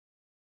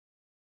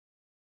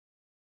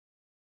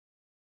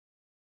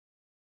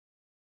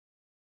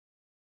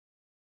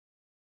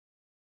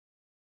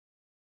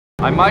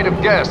I might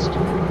have guessed.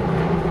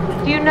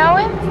 Do you know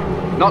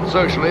him? Not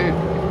socially.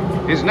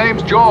 His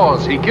name's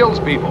Jaws. He kills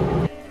people.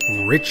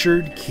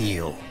 Richard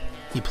Kiel.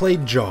 He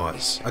played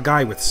Jaws, a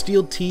guy with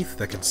steel teeth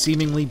that could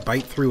seemingly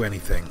bite through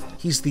anything.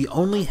 He's the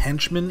only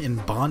henchman in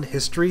Bond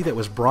history that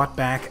was brought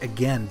back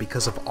again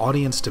because of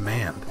audience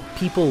demand.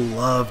 People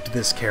loved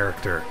this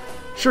character.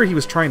 Sure, he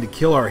was trying to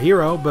kill our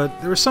hero, but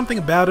there was something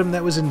about him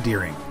that was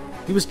endearing.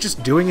 He was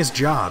just doing his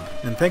job,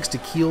 and thanks to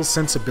Kiel's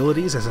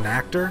sensibilities as an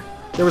actor,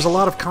 there was a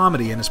lot of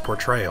comedy in his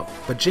portrayal.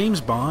 But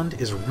James Bond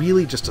is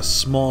really just a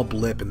small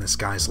blip in this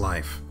guy's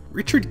life.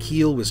 Richard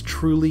Kiel was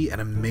truly an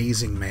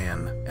amazing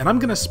man, and I'm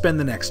gonna spend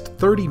the next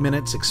 30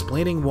 minutes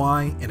explaining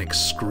why in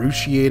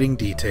excruciating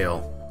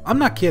detail. I'm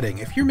not kidding.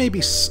 If you're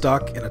maybe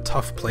stuck in a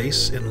tough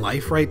place in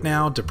life right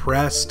now,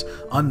 depressed,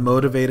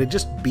 unmotivated,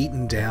 just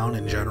beaten down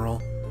in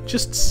general,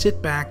 just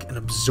sit back and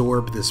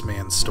absorb this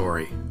man's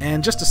story.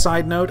 And just a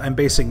side note, I'm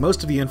basing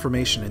most of the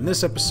information in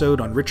this episode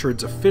on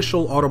Richard's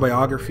official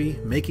autobiography,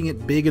 Making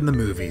It Big in the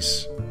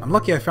Movies. I'm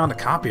lucky I found a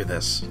copy of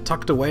this,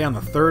 tucked away on the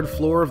 3rd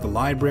floor of the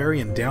library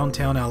in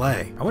downtown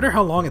LA. I wonder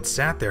how long it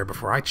sat there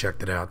before I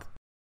checked it out.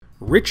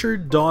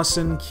 Richard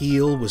Dawson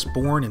Kiel was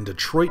born in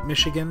Detroit,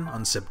 Michigan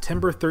on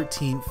September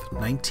 13th,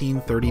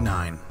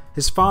 1939.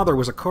 His father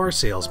was a car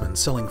salesman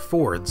selling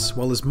Fords,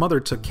 while his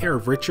mother took care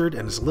of Richard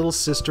and his little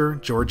sister,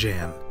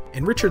 Georgianne.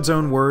 In Richard's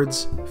own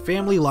words,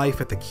 family life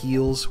at the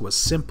Kiels was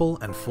simple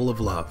and full of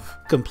love,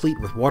 complete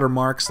with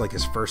watermarks like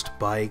his first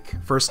bike,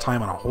 first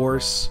time on a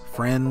horse,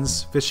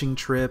 friends, fishing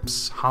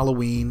trips,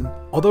 Halloween.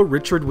 Although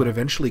Richard would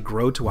eventually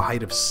grow to a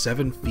height of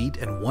 7 feet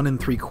and 1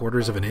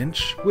 3/4 of an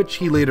inch, which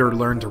he later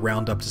learned to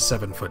round up to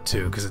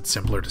 7'2" because it's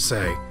simpler to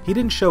say, he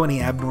didn't show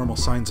any abnormal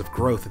signs of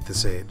growth at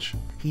this age.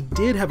 He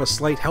did have a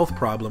slight health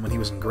problem when he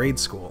was in grade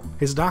school.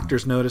 His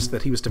doctors noticed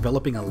that he was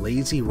developing a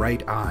lazy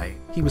right eye.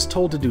 He was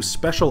told to do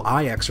special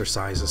eye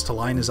exercises to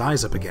line his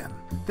eyes up again.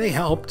 They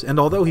helped, and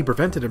although he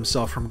prevented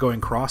himself from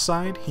going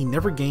cross-eyed, he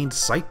never gained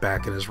sight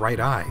back in his right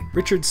eye.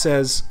 Richard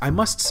says, "I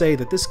must say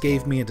that this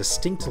gave me a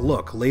distinct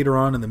look later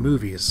on in the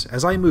movies,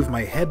 as I moved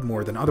my head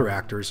more than other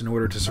actors in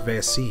order to survey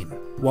a scene."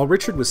 While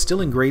Richard was still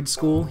in grade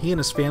school, he and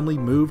his family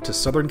moved to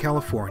Southern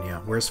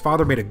California, where his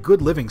father made a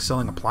good living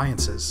selling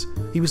appliances.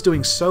 He was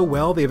doing so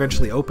well, they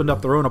eventually opened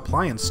up their own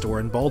appliance store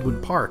in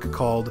Baldwin Park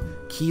called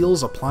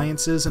Kiel's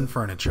Appliances and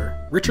Furniture.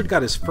 Richard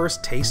got his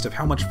first taste of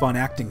how much fun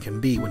acting can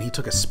be when he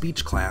took a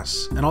speech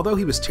class, and although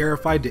he was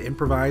terrified to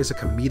improvise a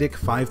comedic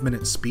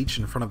 5-minute speech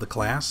in front of the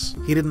class,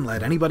 he didn't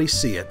let anybody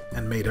see it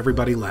and made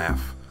everybody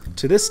laugh.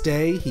 To this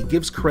day, he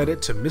gives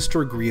credit to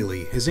Mr.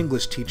 Greeley, his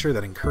English teacher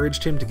that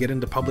encouraged him to get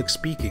into public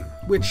speaking,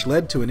 which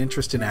led to an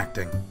interest in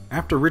acting.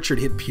 After Richard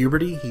hit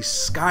puberty, he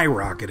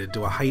skyrocketed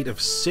to a height of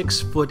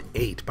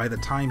 6'8" by the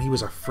time he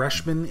was a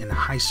freshman in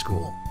high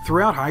school.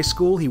 Throughout high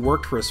school, he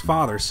worked for his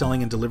father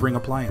selling and delivering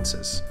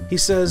appliances. He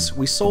says,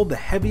 "We sold the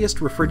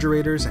heaviest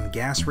refrigerators and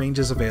gas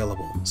ranges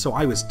available, so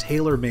I was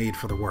tailor-made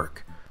for the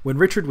work." When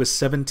Richard was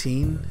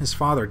 17, his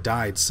father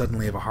died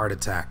suddenly of a heart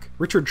attack.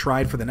 Richard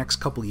tried for the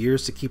next couple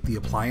years to keep the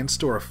appliance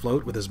store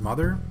afloat with his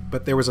mother,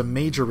 but there was a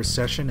major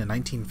recession in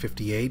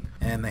 1958,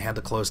 and they had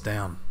to close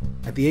down.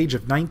 At the age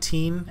of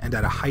 19, and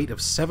at a height of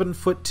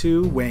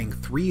 7'2", weighing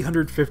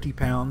 350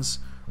 pounds,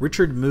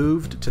 Richard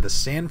moved to the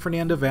San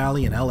Fernando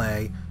Valley in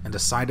LA and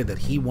decided that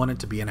he wanted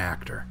to be an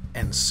actor.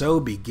 And so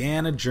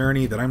began a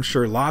journey that I'm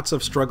sure lots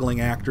of struggling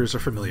actors are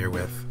familiar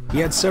with. He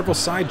had several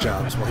side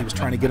jobs while he was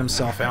trying to get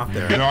himself out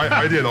there. You know,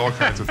 I did all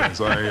kinds of things.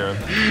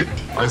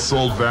 I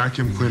sold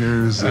vacuum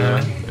cleaners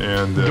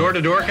and...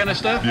 door-to-door kind of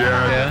stuff?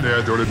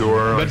 Yeah,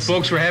 door-to-door. But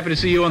folks were happy to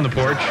see you on the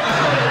porch.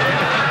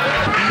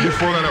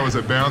 Before that, I was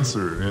a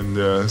bouncer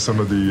in some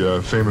of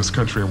the famous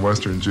country and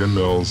western gin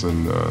mills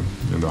in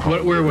the...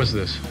 Where was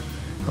this?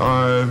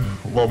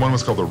 Well, one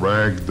was called the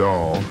Rag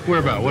Doll. Where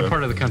about? What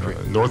part of the country?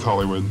 North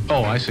Hollywood.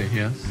 Oh, I see,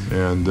 yeah.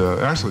 And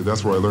actually,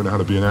 that's where I learned how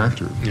to be an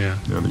actor. Yeah.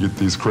 You know, they get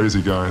these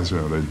crazy guys, you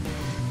know, they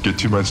get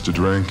too much to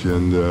drink,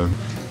 and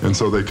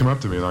so they come up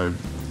to me, and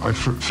I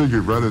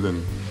figured rather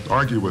than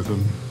argue with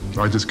them,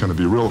 I just kind of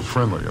be real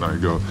friendly, and I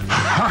go,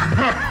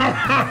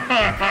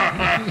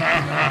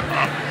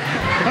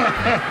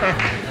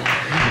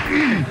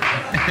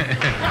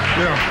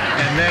 yeah.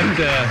 And then,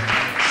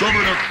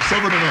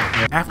 sobered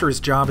enough. After his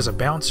job as a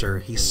bouncer,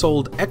 he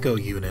sold echo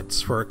units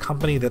for a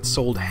company that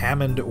sold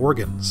Hammond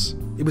organs.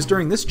 It was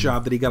during this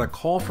job that he got a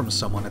call from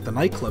someone at the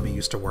nightclub he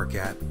used to work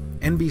at.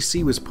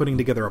 NBC was putting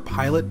together a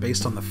pilot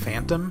based on The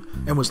Phantom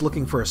and was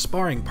looking for a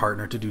sparring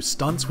partner to do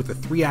stunts with the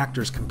 3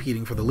 actors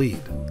competing for the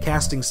lead.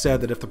 Casting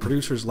said that if the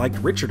producers liked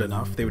Richard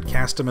enough, they would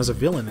cast him as a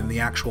villain in the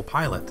actual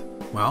pilot.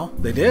 Well,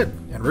 they did,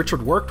 and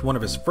Richard worked one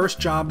of his first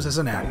jobs as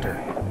an actor.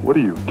 What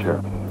do you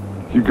care?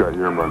 You got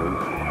your money.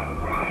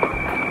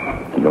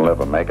 You'll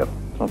never make it.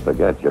 Don't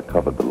forget you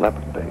covered the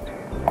leopard bait.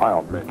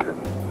 I'll make it.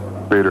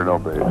 Bait or no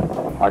bait,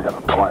 I got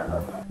a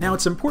plan. Now,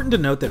 it's important to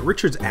note that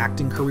Richard's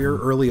acting career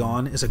early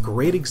on is a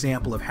great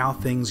example of how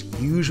things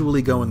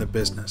usually go in the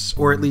business,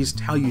 or at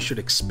least how you should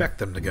expect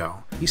them to go.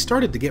 He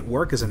started to get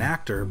work as an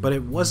actor, but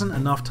it wasn't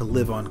enough to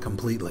live on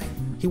completely.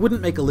 He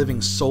wouldn't make a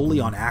living solely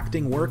on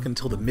acting work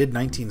until the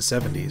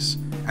mid-1970s.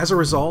 As a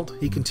result,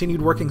 he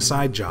continued working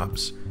side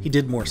jobs. He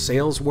did more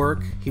sales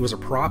work, he was a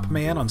prop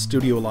man on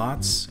studio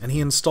lots, and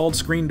he installed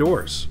screen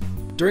doors.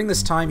 During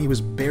this time, he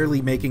was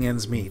barely making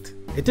ends meet.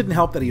 It didn't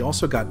help that he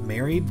also got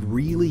married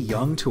really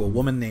young to a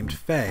woman named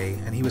Faye,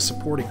 and he was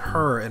supporting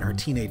her and her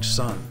teenage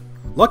son.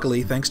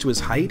 Luckily, thanks to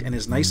his height and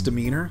his nice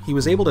demeanor, he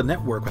was able to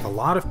network with a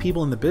lot of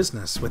people in the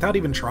business without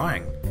even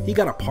trying. He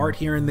got a part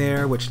here and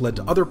there, which led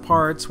to other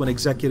parts when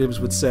executives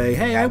would say,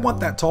 "Hey, I want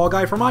that tall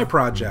guy for my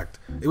project."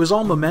 It was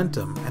all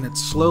momentum, and it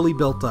slowly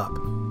built up.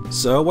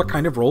 So what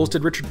kind of roles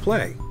did Richard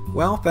play?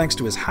 Well, thanks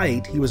to his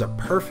height, he was a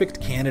perfect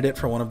candidate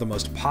for one of the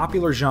most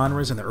popular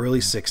genres in the early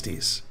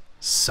 60s,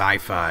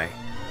 sci-fi.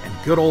 And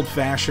good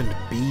old-fashioned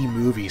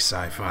B-movie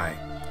sci-fi.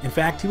 In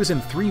fact, he was in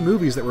 3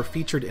 movies that were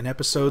featured in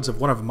episodes of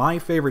one of my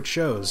favorite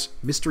shows,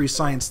 Mystery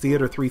Science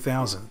Theater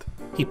 3000.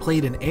 He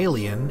played an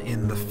alien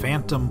in The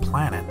Phantom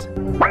Planet.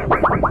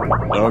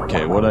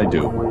 Okay, what'd I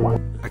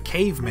do? A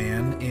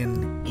caveman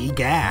in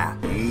Ega.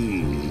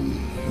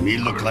 Me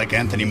look like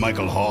Anthony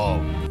Michael Hall.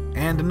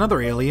 And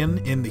another alien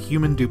in The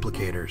Human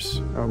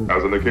Duplicators.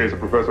 As in the case of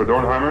Professor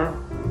Dornheimer,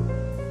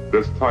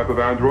 this type of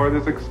android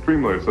is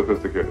extremely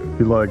sophisticated.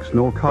 He likes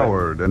no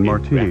coward and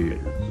martinis.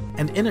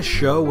 And in a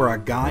show where a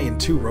guy and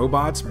 2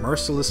 robots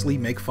mercilessly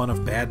make fun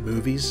of bad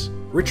movies,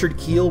 Richard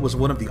Kiel was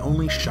one of the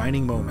only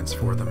shining moments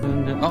for them.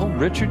 Oh,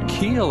 Richard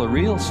Kiel, a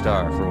real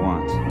star for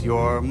once.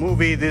 Your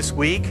movie this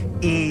week,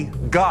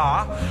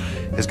 Ega,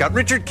 has got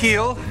Richard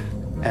Kiel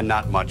and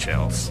not much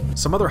else.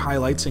 Some other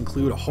highlights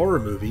include a horror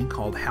movie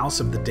called House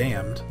of the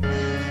Damned,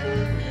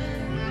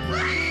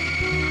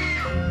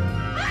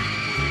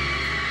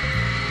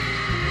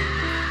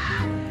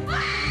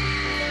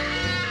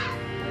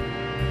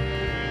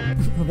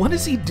 What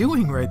is he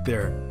doing right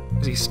there?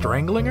 Is he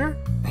strangling her?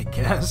 I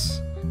guess.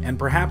 And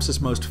perhaps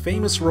his most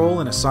famous role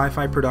in a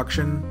sci-fi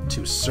production,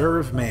 To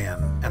Serve Man,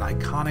 an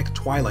iconic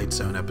Twilight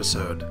Zone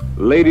episode.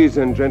 Ladies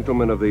and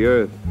gentlemen of the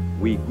Earth,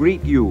 we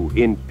greet you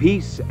in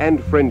peace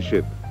and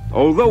friendship.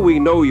 Although we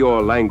know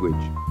your language,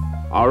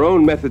 our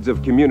own methods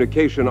of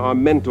communication are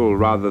mental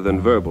rather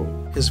than verbal.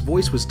 His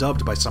voice was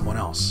dubbed by someone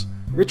else.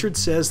 Richard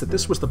says that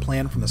this was the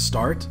plan from the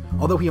start,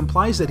 although he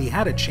implies that he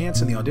had a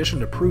chance in the audition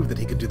to prove that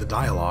he could do the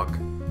dialogue.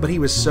 But he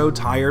was so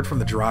tired from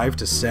the drive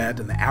to set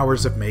and the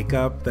hours of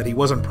makeup that he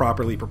wasn't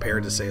properly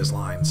prepared to say his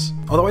lines.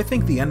 Although I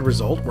think the end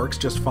result works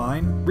just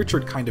fine,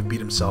 Richard kind of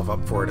beat himself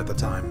up for it at the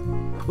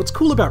time. What's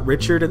cool about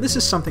Richard, and this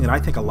is something that I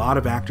think a lot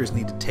of actors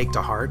need to take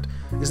to heart,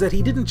 is that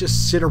he didn't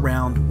just sit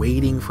around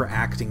waiting for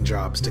acting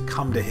jobs to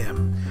come to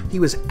him.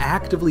 He was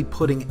actively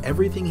putting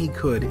everything he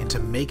could into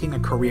making a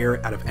career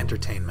out of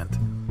entertainment.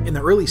 In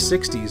the early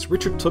 60s,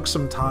 Richard took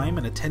some time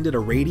and attended a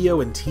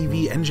radio and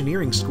TV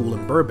engineering school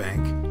in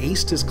Burbank,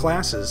 aced his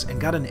classes,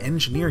 and got an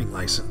engineering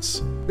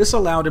license. This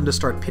allowed him to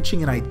start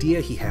pitching an idea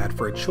he had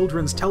for a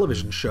children's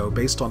television show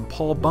based on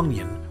Paul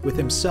Bunyan, with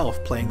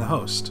himself playing the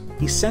host.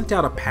 He sent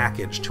out a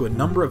package to a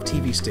number of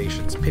TV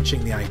stations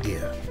pitching the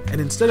idea,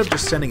 and instead of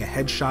just sending a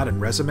headshot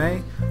and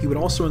resume, he would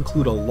also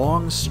include a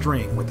long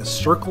string with a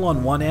circle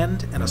on one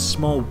end and a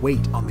small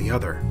weight on the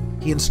other.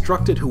 He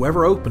instructed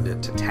whoever opened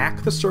it to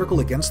tack the circle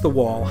against the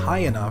wall high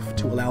enough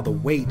to allow the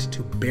weight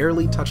to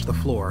barely touch the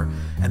floor,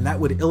 and that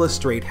would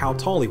illustrate how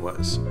tall he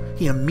was.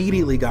 He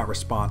immediately got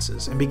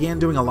responses and began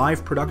doing a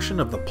live production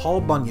of The Paul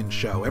Bunyan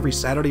Show every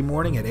Saturday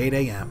morning at 8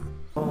 a.m.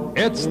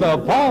 It's The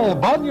Paul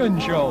Bunyan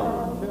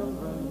Show!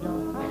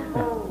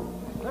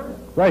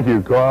 Thank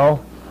you,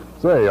 Carl.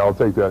 Say, I'll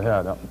take that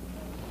hat.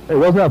 Hey,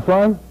 wasn't that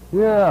fun?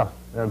 Yeah.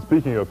 And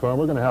speaking of fun,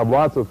 we're going to have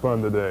lots of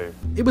fun today.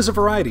 It was a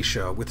variety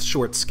show with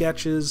short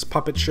sketches,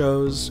 puppet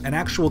shows, and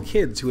actual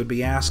kids who would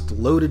be asked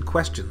loaded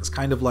questions,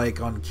 kind of like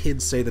on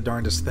Kids Say the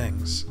Darndest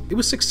Things. It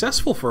was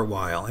successful for a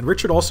while, and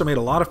Richard also made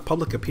a lot of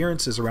public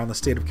appearances around the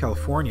state of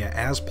California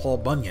as Paul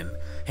Bunyan,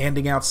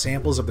 handing out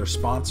samples of their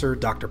sponsor,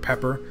 Dr.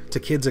 Pepper, to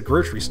kids at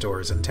grocery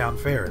stores and town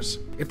fairs.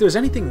 If there's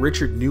anything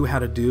Richard knew how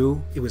to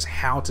do, it was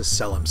how to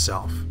sell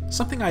himself.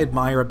 Something I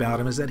admire about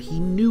him is that he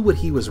knew what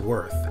he was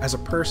worth, as a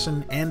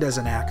person and as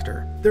an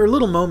actor. There are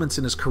little moments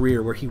in his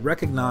career where he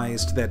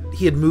recognized that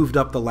he had moved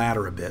up the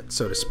ladder a bit,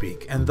 so to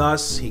speak, and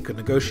thus he could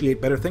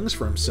negotiate better things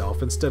for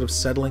himself instead of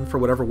settling for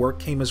whatever work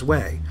came his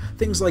way.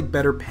 Things like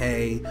better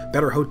pay,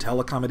 better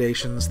hotel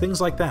accommodations, things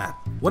like that.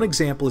 One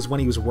example is when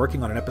he was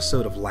working on an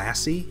episode of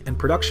Lassie, and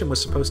production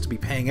was supposed to be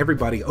paying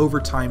everybody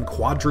overtime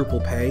quadruple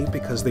pay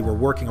because they were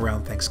working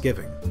around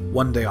Thanksgiving.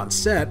 One day on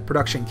set,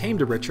 production came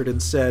to Richard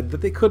and said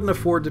that they couldn't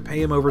afford to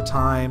pay him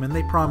overtime and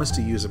they promised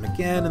to use him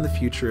again in the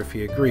future if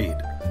he agreed.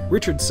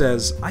 Richard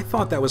says, "I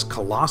thought that was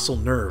colossal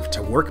nerve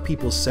to work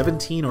people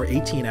 17 or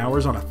 18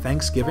 hours on a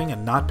Thanksgiving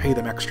and not pay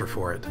them extra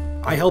for it.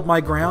 I held my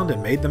ground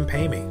and made them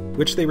pay me,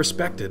 which they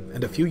respected,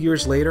 and a few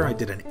years later I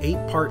did an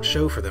 8-part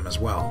show for them as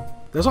well."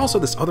 There's also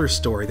this other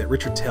story that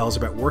Richard tells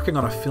about working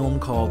on a film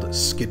called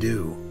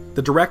Skidoo.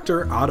 The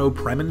director, Otto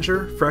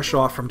Preminger, fresh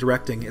off from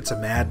directing It's a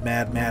Mad,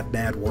 Mad, Mad,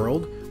 Mad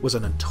World, was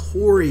a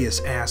notorious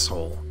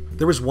asshole.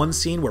 There was one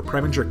scene where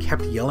Preminger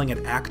kept yelling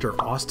at actor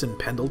Austin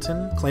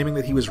Pendleton, claiming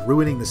that he was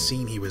ruining the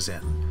scene he was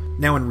in.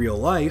 Now in real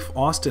life,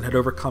 Austin had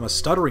overcome a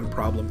stuttering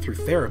problem through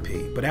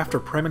therapy, but after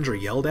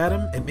Preminger yelled at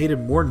him, it made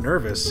him more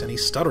nervous and he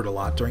stuttered a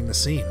lot during the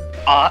scene.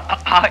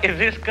 Is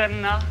this good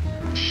enough?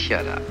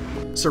 Shut up.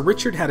 So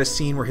Richard had a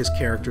scene where his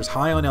character's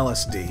high on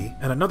LSD,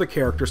 and another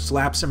character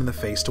slaps him in the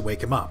face to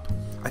wake him up.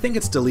 I think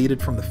it's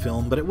deleted from the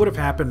film, but it would have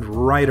happened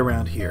right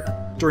around here.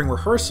 During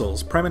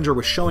rehearsals, Preminger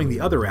was showing the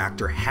other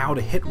actor how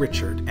to hit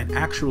Richard, and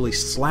actually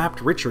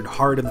slapped Richard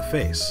hard in the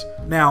face.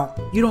 Now,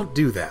 you don't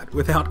do that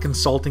without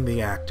consulting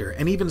the actor,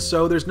 and even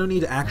so, there's no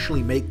need to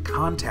actually make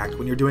contact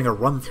when you're doing a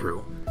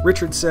run-through.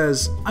 Richard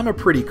says, "I'm a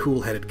pretty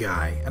cool-headed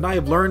guy, and I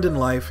have learned in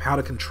life how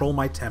to control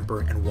my temper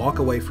and walk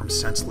away from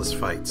senseless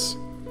fights."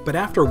 But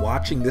after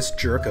watching this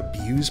jerk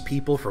abuse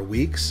people for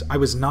weeks, I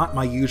was not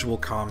my usual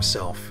calm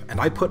self,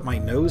 and I put my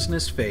nose in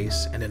his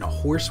face and in a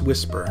hoarse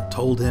whisper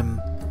told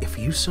him, "If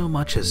you so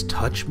much as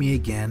touch me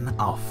again,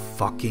 I'll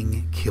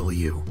fucking kill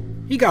you."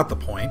 He got the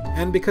point,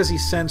 and because he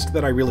sensed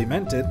that I really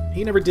meant it,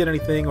 he never did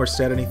anything or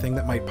said anything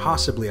that might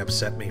possibly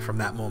upset me from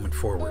that moment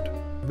forward.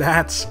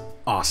 That's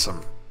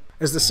awesome.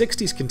 As the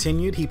 60s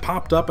continued, he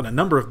popped up in a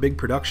number of big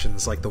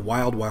productions like The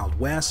Wild Wild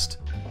West.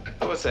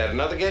 What's that,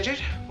 another gadget?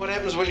 What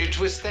happens when you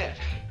twist that?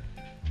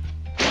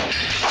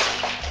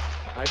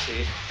 I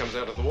see. Comes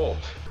out of the wall.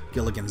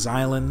 Gilligan's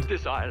Island.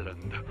 This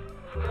island.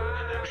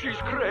 She's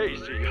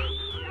crazy.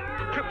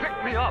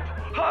 Pick me up.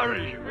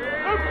 Hurry.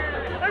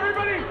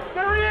 Everybody,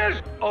 there he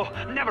is. Oh,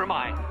 never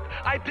mind.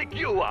 I pick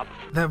you up.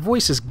 That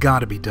voice has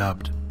gotta be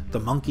dubbed. The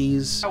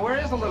Monkees. Where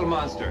is the little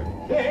monster?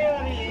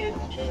 Here he is.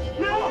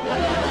 No!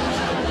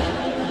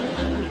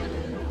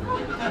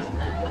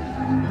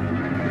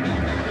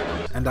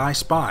 And I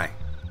Spy.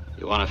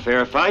 You want a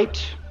fair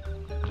fight,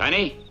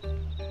 Tiny?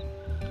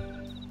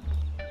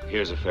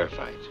 Here's a fair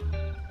fight.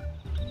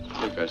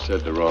 I think I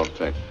said the wrong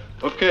thing.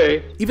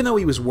 Okay. Even though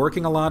he was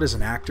working a lot as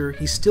an actor,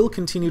 he still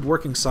continued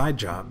working side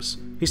jobs.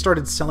 He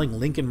started selling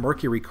Lincoln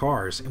Mercury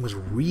cars and was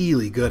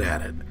really good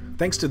at it.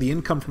 Thanks to the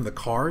income from the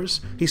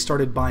cars, he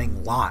started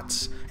buying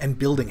lots and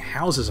building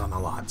houses on the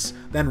lots,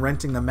 then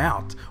renting them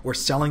out, or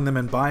selling them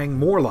and buying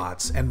more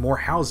lots and more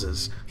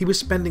houses. He was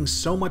spending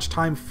so much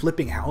time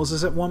flipping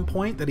houses at one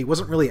point that he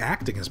wasn't really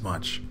acting as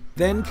much.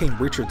 Then came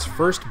Richard's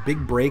first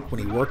big break when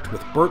he worked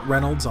with Burt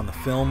Reynolds on the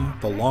film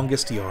The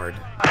Longest Yard.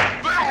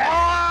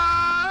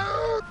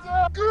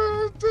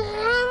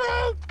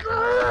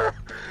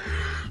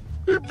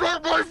 He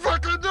broke my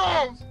fucking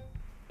nose!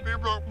 He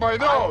broke my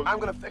nose! I'm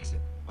gonna fix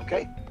it,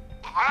 okay?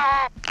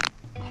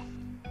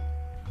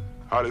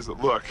 How does it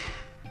look?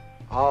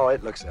 Oh,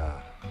 it looks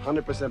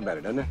 100%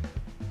 better, doesn't it?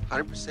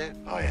 100%?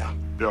 Oh, yeah.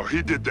 No,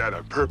 he did that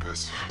on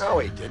purpose. No,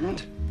 he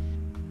didn't.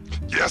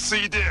 Yes,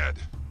 he did.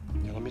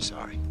 Tell him he's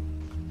sorry.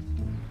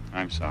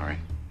 I'm sorry.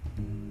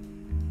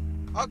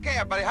 Okay,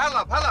 everybody, huddle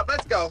up,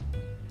 let's go.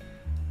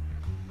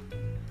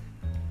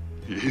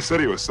 He said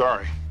he was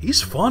sorry.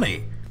 He's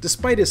funny.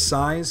 Despite his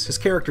size, his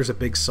character's a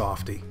big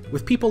softy.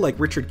 With people like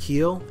Richard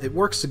Kiel, it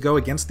works to go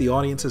against the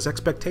audience's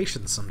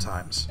expectations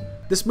sometimes.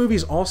 This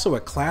movie's also a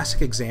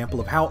classic example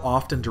of how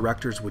often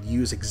directors would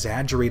use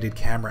exaggerated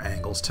camera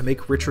angles to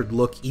make Richard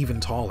look even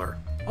taller.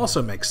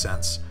 Also makes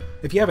sense.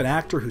 If you have an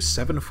actor who's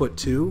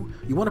 7'2",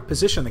 you want to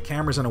position the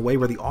cameras in a way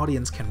where the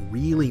audience can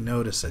really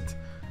notice it.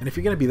 And if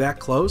you're going to be that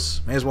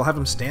close, may as well have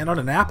him stand on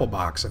an apple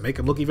box and make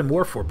him look even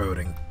more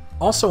foreboding.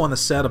 Also on the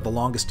set of The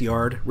Longest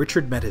Yard,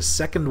 Richard met his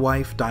second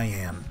wife,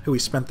 Diane, who he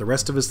spent the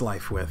rest of his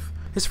life with.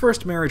 His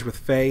first marriage with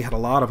Faye had a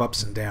lot of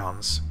ups and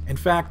downs. In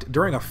fact,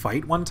 during a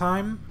fight one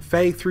time,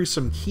 Faye threw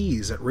some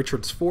keys at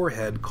Richard's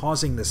forehead,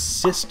 causing this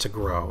cyst to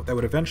grow that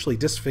would eventually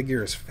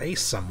disfigure his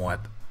face somewhat.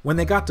 When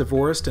they got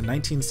divorced in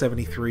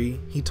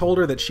 1973, he told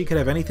her that she could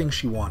have anything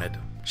she wanted.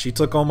 She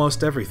took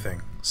almost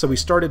everything, so he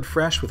started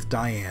fresh with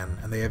Diane,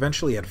 and they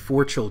eventually had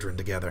 4 children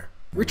together.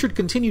 Richard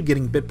continued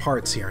getting bit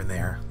parts here and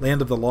there,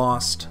 Land of the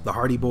Lost, The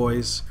Hardy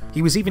Boys.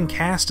 He was even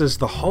cast as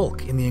the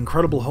Hulk in the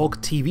Incredible Hulk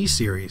TV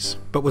series,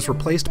 but was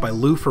replaced by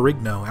Lou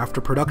Ferrigno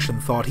after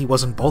production thought he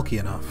wasn't bulky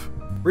enough.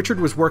 Richard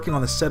was working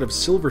on the set of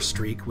Silver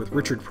Streak with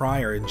Richard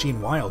Pryor and Gene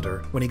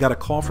Wilder when he got a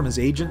call from his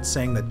agent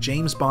saying that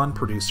James Bond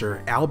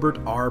producer Albert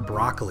R.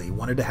 Broccoli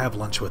wanted to have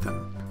lunch with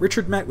him.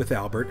 Richard met with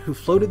Albert, who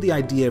floated the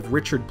idea of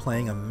Richard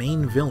playing a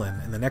main villain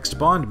in the next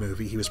Bond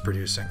movie he was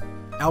producing.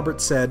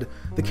 Albert said,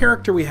 "The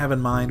character we have in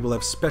mind will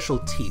have special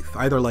teeth,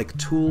 either like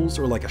tools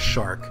or like a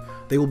shark.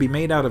 They will be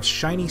made out of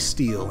shiny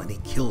steel and he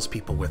kills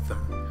people with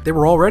them." They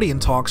were already in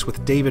talks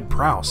with David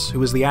Prowse, who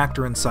was the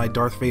actor inside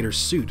Darth Vader's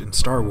suit in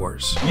Star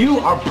Wars. "You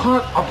are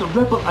part of the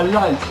Rebel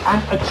Alliance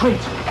and a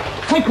traitor.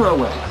 Take her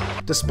away."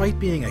 Despite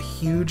being a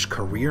huge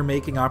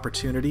career-making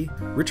opportunity,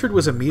 Richard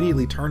was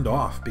immediately turned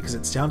off because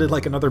it sounded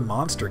like another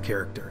monster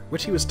character,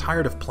 which he was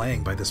tired of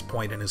playing by this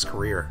point in his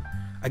career.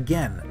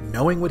 Again,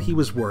 knowing what he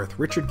was worth,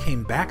 Richard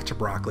came back to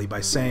Broccoli by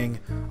saying,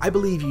 "I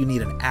believe you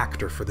need an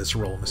actor for this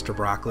role, Mr.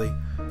 Broccoli.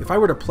 If I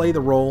were to play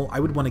the role,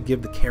 I would want to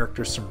give the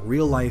character some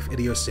real-life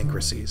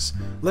idiosyncrasies.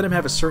 Let him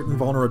have a certain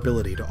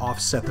vulnerability to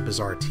offset the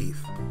bizarre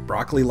teeth."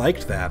 Broccoli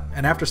liked that,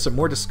 and after some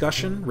more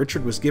discussion,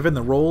 Richard was given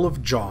the role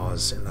of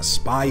Jaws in The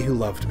Spy Who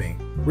Loved Me.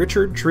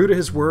 Richard, true to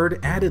his word,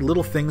 added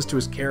little things to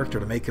his character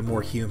to make him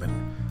more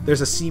human.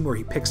 There's a scene where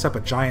he picks up a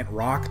giant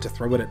rock to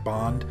throw it at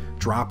Bond,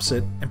 drops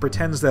it, and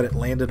pretends that it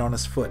landed on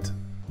his foot.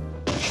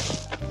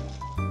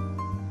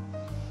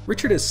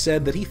 Richard has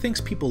said that he thinks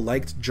people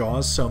liked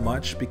Jaws so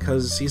much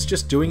because he's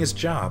just doing his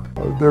job.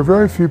 There are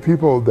very few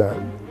people that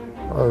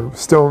are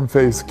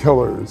stone-faced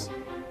killers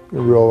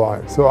in real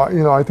life. So,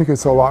 I think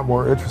it's a lot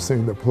more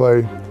interesting to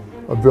play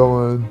a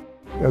villain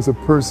as a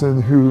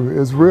person who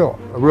is real,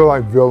 a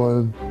real-life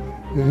villain.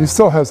 He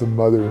still has a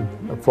mother,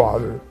 a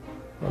father,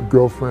 a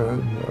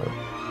girlfriend,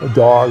 a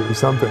dog or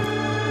something.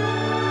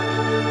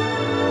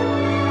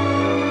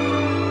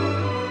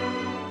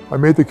 I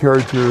made the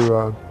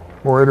character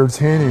more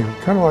entertaining,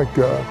 kind of like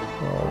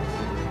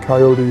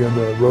Coyote and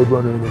the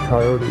Roadrunner and the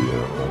Coyote.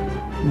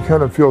 You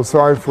kind of feel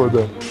sorry for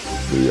the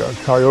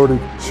Coyote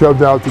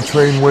shoved out the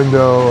train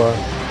window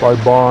by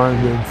Bond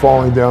and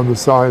falling down the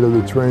side of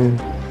the train.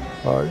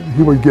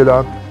 He would get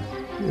up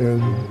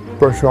and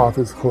brush off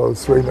his clothes,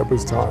 straighten up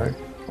his tie,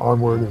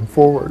 onward and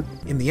forward.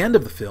 In the end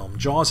of the film,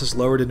 Jaws is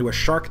lowered into a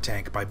shark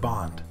tank by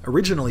Bond.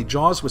 Originally,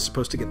 Jaws was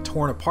supposed to get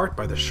torn apart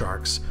by the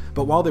sharks,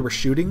 but while they were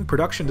shooting,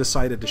 production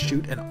decided to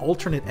shoot an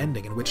alternate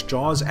ending in which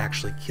Jaws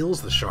actually kills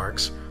the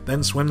sharks,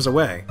 then swims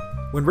away.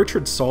 When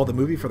Richard saw the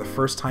movie for the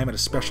first time at a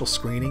special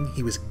screening,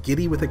 he was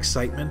giddy with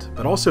excitement,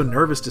 but also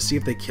nervous to see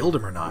if they killed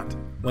him or not.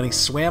 When he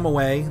swam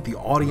away, the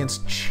audience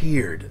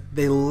cheered.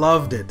 They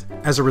loved it.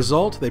 As a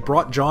result, they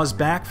brought Jaws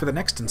back for the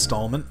next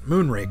installment,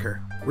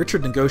 Moonraker.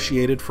 Richard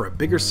negotiated for a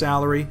bigger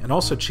salary and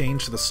also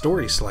changed the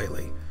story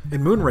slightly.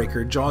 In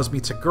Moonraker, Jaws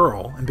meets a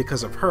girl, and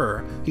because of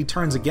her, he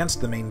turns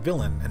against the main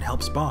villain and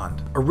helps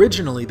Bond.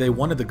 Originally, they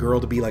wanted the girl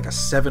to be like a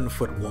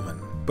 7-foot woman,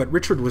 but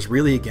Richard was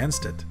really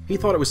against it. He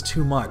thought it was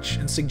too much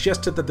and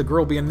suggested that the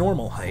girl be a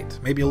normal height,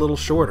 maybe a little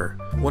shorter.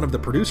 One of the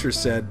producers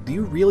said, "Do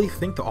you really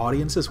think the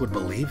audiences would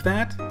believe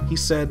that?" He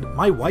said,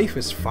 "My wife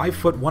is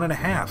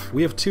 5'1.5".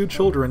 We have 2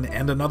 children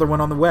and another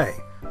one on the way.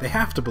 They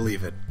have to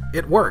believe it.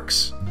 It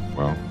works."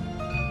 Well,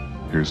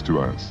 here's to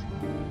us.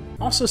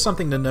 Also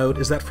something to note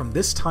is that from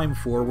this time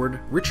forward,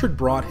 Richard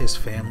brought his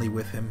family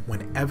with him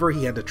whenever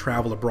he had to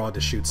travel abroad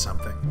to shoot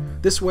something.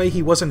 This way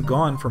he wasn't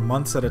gone for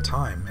months at a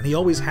time, and he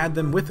always had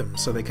them with him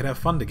so they could have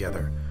fun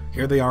together.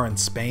 Here they are in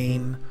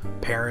Spain,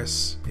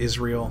 Paris,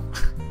 Israel.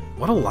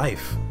 What a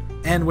life.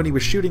 And when he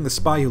was shooting The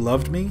Spy Who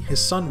Loved Me, his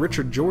son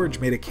Richard George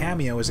made a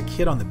cameo as a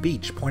kid on the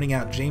beach pointing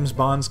out James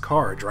Bond's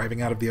car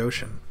driving out of the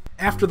ocean.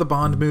 After the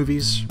Bond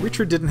movies,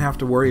 Richard didn't have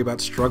to worry about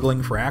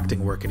struggling for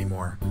acting work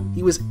anymore.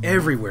 He was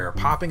everywhere,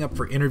 popping up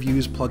for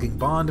interviews, plugging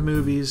Bond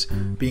movies,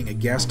 being a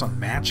guest on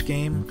Match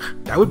Game.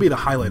 That would be the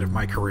highlight of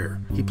my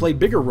career. He played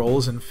bigger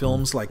roles in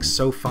films like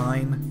So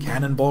Fine,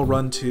 Cannonball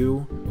Run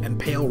 2, and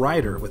Pale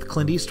Rider with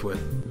Clint Eastwood.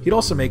 He'd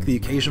also make the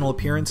occasional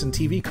appearance in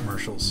TV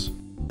commercials.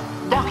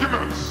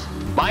 Documents!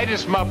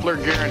 Midas muffler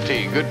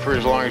guarantee, good for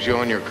as long as you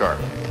own your car.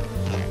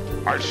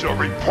 I shall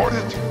report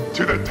it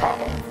to the top.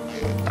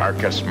 Our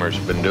customers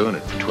have been doing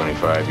it for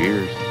 25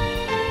 years.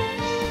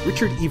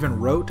 Richard even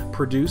wrote,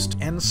 produced,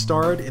 and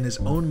starred in his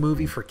own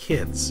movie for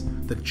kids,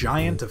 The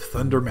Giant of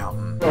Thunder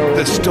Mountain.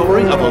 The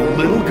story of a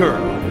little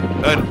girl,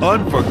 an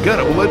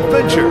unforgettable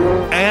adventure,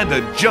 and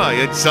a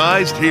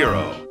giant-sized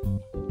hero.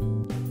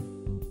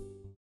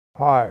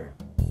 Hi,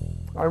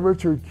 I'm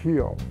Richard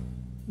Kiel.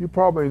 You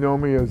probably know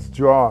me as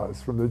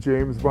Jaws from the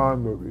James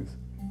Bond movies.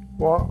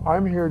 Well,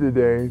 I'm here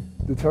today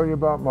to tell you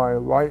about my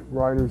Light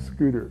Rider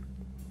scooter.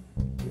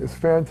 It's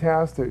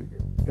fantastic,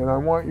 and I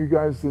want you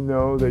guys to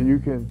know that you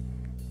can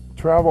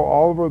travel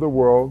all over the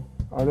world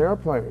on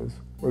airplanes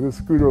with a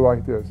scooter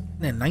like this.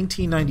 In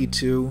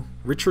 1992,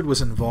 Richard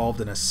was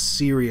involved in a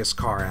serious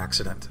car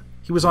accident.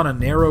 He was on a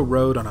narrow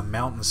road on a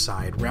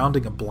mountainside,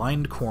 rounding a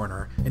blind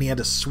corner, and he had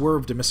to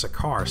swerve to miss a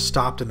car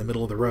stopped in the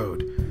middle of the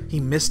road. He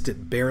missed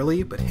it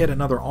barely, but hit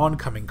another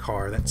oncoming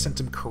car that sent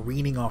him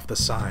careening off the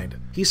side.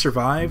 He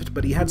survived,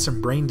 but he had some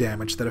brain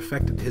damage that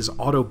affected his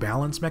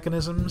auto-balance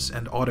mechanisms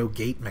and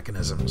auto-gate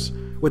mechanisms.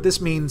 What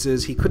this means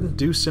is he couldn't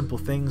do simple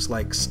things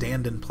like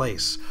stand in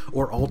place,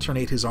 or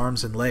alternate his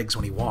arms and legs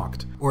when he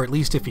walked. Or at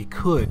least if he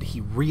could, he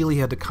really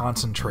had to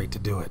concentrate to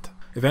do it.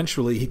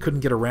 Eventually, he couldn't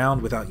get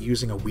around without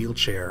using a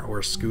wheelchair or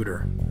a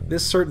scooter.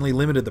 This certainly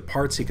limited the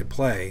parts he could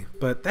play,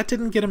 but that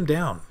didn't get him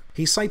down.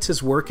 He cites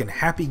his work in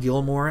Happy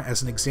Gilmore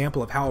as an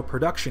example of how a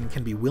production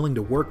can be willing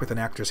to work with an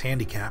actor's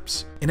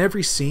handicaps. In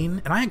every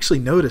scene, and I actually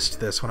noticed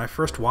this when I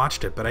first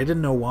watched it, but I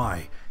didn't know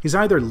why, he's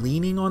either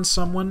leaning on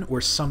someone or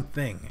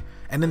something.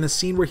 And in the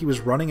scene where he was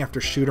running after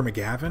Shooter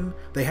McGavin,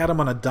 they had him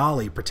on a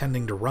dolly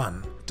pretending to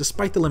run.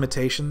 Despite the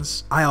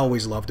limitations, I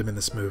always loved him in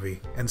this movie,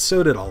 and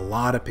so did a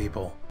lot of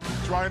people.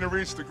 Trying to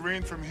reach the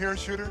green from here,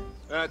 Shooter?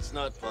 That's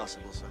not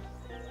possible, sir.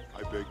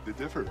 I beg to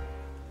differ.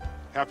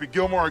 Happy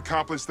Gilmore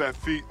accomplished that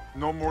feat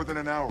no more than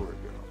an hour ago.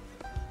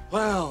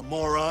 Well,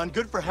 moron,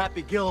 good for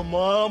Happy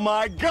Gilmore, oh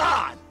my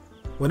God!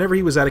 Whenever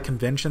he was at a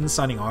convention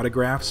signing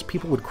autographs,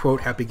 people would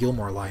quote Happy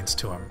Gilmore lines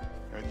to him.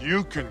 And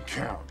you can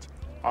count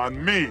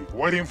on me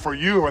waiting for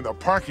you in the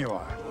parking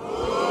lot.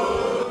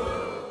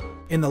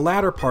 In the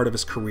latter part of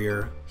his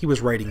career, he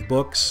was writing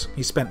books.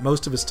 He spent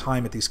most of his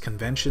time at these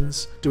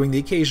conventions, doing the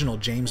occasional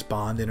James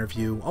Bond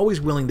interview, always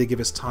willing to give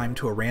his time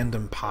to a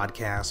random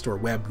podcast or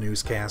web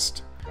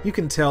newscast. You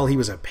can tell he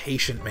was a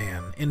patient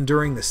man,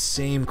 enduring the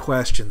same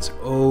questions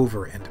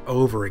over and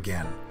over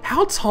again.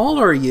 How tall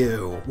are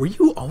you? Were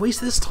you always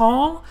this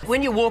tall?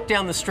 When you walk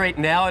down the street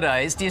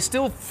nowadays, do you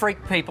still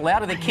freak people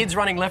out? Are there kids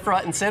running left,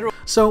 right, and centre?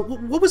 So,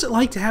 what was it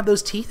like to have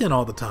those teeth in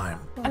all the time?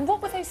 And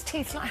what were those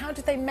teeth like? How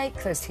did they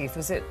make those teeth?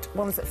 Was it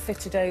ones that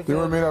fitted over? They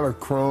were made out of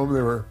chrome.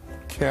 They were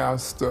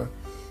cast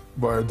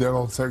by a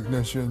dental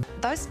technician.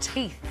 Those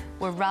teeth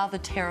were rather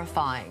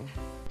terrifying.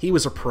 He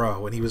was a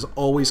pro, and he was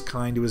always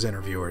kind to his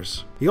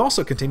interviewers. He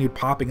also continued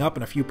popping up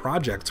in a few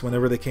projects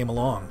whenever they came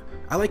along.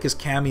 I like his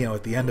cameo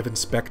at the end of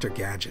Inspector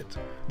Gadget.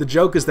 The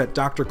joke is that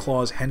Dr.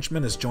 Claw's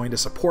henchman has joined a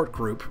support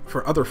group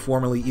for other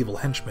formerly evil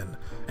henchmen,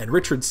 and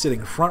Richard's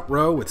sitting front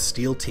row with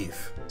steel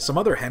teeth. Some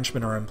other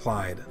henchmen are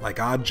implied, like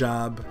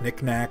Oddjob,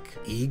 Knick-Knack,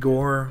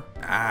 Igor.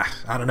 I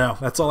don't know,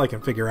 that's all I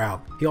can figure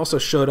out. He also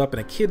showed up in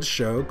a kids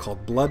show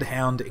called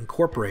Bloodhound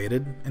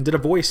Incorporated, and did a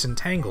voice in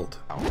Tangled.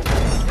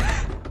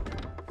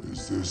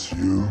 Is this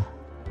you?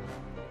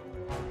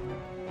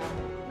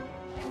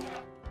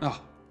 Oh,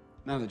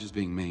 now they're just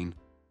being mean.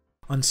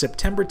 On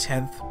September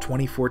 10th,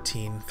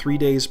 2014, 3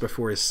 days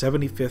before his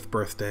 75th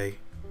birthday,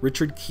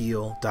 Richard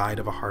Kiel died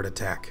of a heart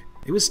attack.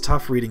 It was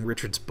tough reading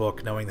Richard's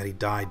book knowing that he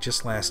died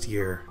just last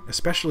year,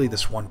 especially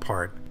this one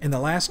part. In the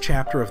last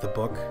chapter of the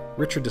book,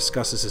 Richard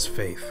discusses his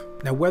faith.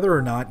 Now, whether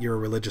or not you're a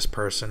religious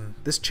person,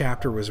 this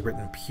chapter was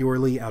written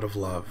purely out of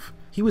love.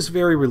 He was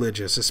very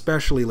religious,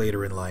 especially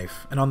later in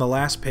life, and on the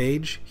last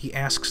page, he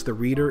asks the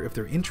reader if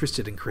they're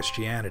interested in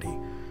Christianity.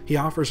 He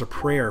offers a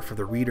prayer for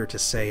the reader to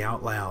say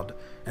out loud,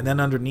 and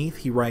then underneath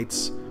he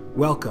writes,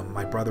 "Welcome,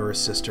 my brother or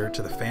sister,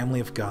 to the family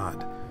of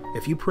God.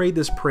 If you prayed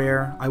this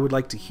prayer, I would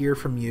like to hear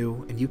from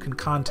you, and you can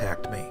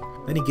contact me."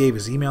 Then he gave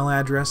his email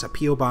address, a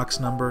P.O. Box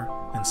number,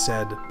 and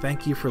said,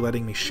 "Thank you for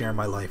letting me share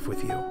my life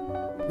with you."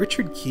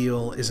 Richard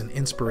Kiel is an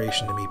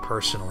inspiration to me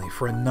personally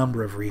for a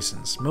number of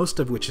reasons, most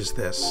of which is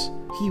this: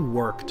 he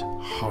worked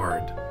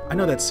hard. I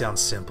know that sounds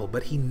simple,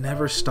 but he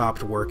never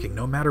stopped working,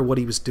 no matter what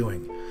he was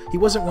doing. He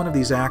wasn't one of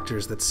these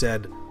actors that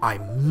said, "I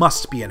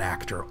must be an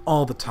actor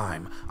all the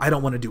time. I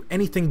don't want to do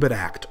anything but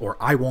act, or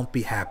I won't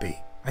be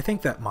happy." I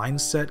think that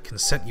mindset can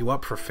set you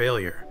up for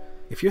failure.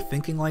 If you're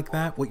thinking like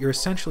that, what you're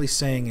essentially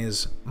saying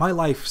is, my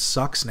life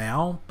sucks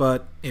now,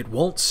 but it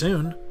won't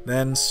soon.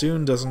 Then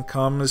soon doesn't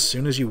come as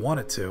soon as you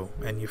want it to,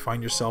 and you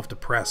find yourself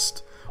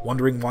depressed,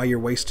 wondering why you're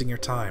wasting your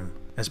time.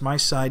 As my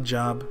side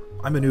job,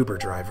 I'm an Uber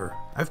driver.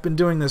 I've been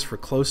doing this for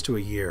close to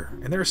a year,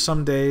 and there are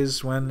some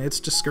days when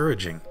it's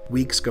discouraging.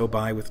 Weeks go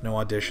by with no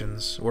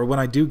auditions, or when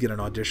I do get an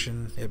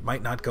audition, it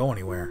might not go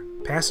anywhere.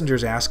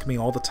 Passengers ask me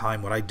all the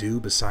time what I do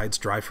besides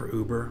drive for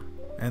Uber,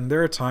 and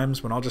there are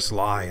times when I'll just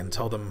lie and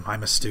tell them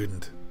I'm a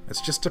student. It's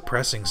just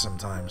depressing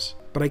sometimes.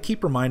 But I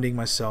keep reminding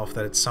myself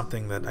that it's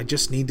something that I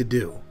just need to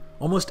do.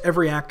 Almost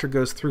every actor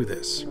goes through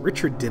this.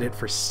 Richard did it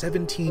for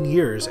 17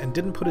 years and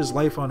didn't put his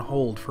life on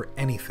hold for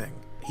anything.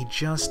 He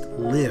just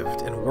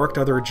lived and worked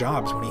other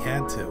jobs when he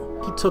had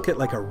to. He took it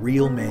like a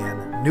real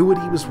man, knew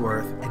what he was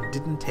worth, and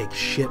didn't take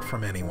shit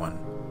from anyone.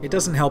 It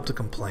doesn't help to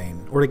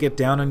complain, or to get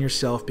down on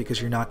yourself because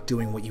you're not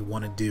doing what you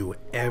want to do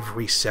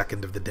every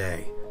second of the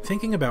day.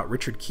 Thinking about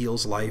Richard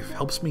Kiel's life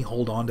helps me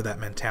hold on to that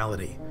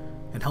mentality,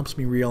 and helps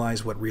me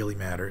realize what really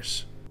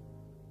matters.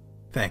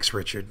 Thanks,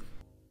 Richard.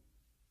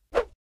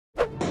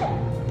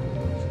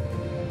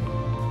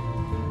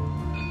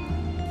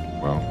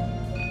 Well,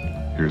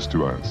 here's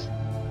to us.